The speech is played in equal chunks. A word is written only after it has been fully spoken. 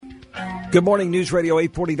Good morning, News Radio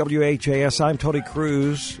 840 WHAS. I'm Tony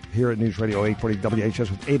Cruz here at News Radio 840 WHAS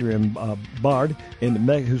with Adrienne Bard,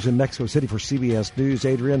 who's in Mexico City for CBS News.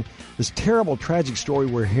 Adrienne, this terrible, tragic story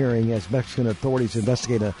we're hearing as Mexican authorities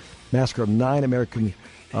investigate a massacre of 9 American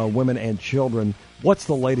women and children. What's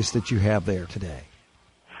the latest that you have there today?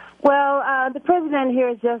 Well, the president here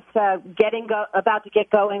is just about to get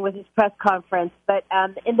going with his press conference. But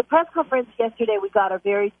in the press conference yesterday, we got a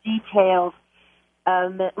very detailed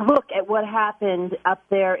look at what happened up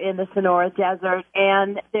there in the Sonora Desert.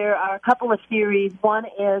 And there are a couple of theories. One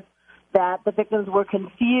is that the victims were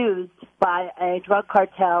confused by a drug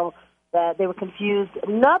cartel. That they were confused,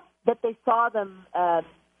 not that they saw them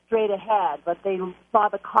straight ahead, but they saw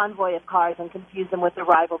the convoy of cars and confused them with the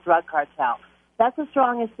rival drug cartel. That's the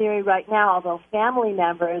strongest theory right now, although family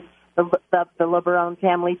members, the LeBaron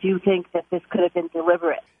family, do think that this could have been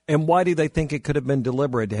deliberate. And why do they think it could have been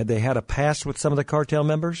deliberate? Had they had a past with some of the cartel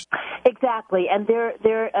members? Exactly, and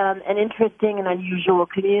they're an interesting and unusual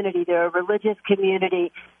community. They're a religious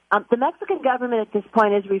community. The Mexican government at this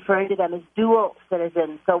point is referring to them as dual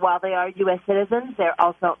citizens. So while they are U.S. citizens, they're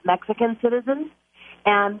also Mexican citizens.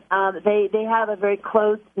 And they have a very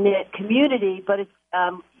close-knit community, but it's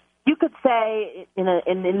you could say in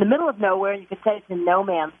the middle of nowhere, you could say it's in no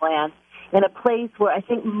man's land, in a place where I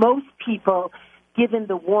think most people, given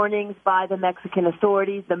the warnings by the Mexican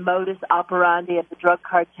authorities, the modus operandi of the drug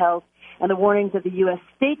cartels, and the warnings of the U.S.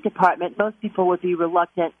 State Department, most people would be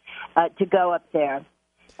reluctant to go up there.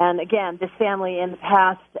 And again, this family in the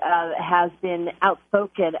past has been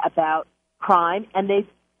outspoken about crime, and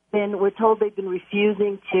we're told they've been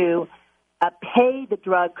refusing to pay the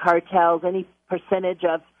drug cartels any percentage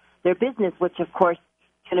of their business, which, of course,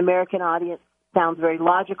 to an American audience sounds very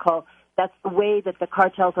logical. That's the way that the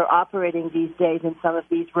cartels are operating these days in some of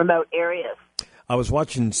these remote areas. I was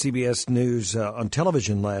watching CBS News on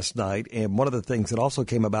television last night, and one of the things that also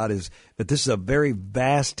came about is that this is a very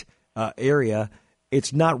vast area.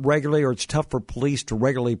 It's not regularly, or it's tough for police to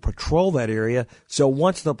regularly patrol that area. So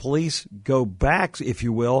once the police go back, if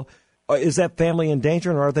you will, is that family in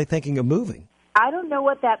danger, or are they thinking of moving? I don't know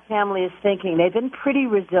what that family is thinking. They've been pretty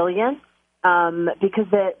resilient because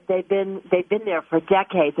they've been there for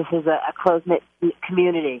decades. This is a close-knit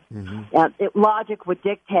community. Mm-hmm. Logic would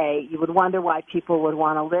dictate. You would wonder why people would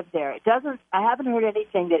want to live there. It doesn't. I haven't heard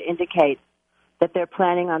anything that indicates that they're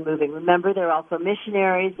planning on moving. Remember, they're also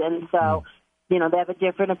missionaries, and so they have a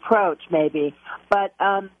different approach, maybe. But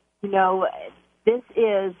this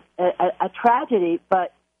is a tragedy,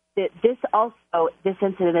 but this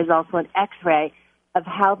incident is also an X-ray of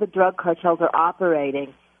how the drug cartels are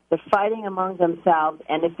operating. They're fighting among themselves,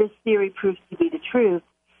 and if this theory proves to be the truth,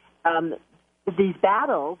 these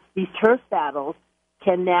battles, these turf battles,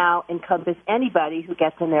 can now encompass anybody who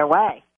gets in their way.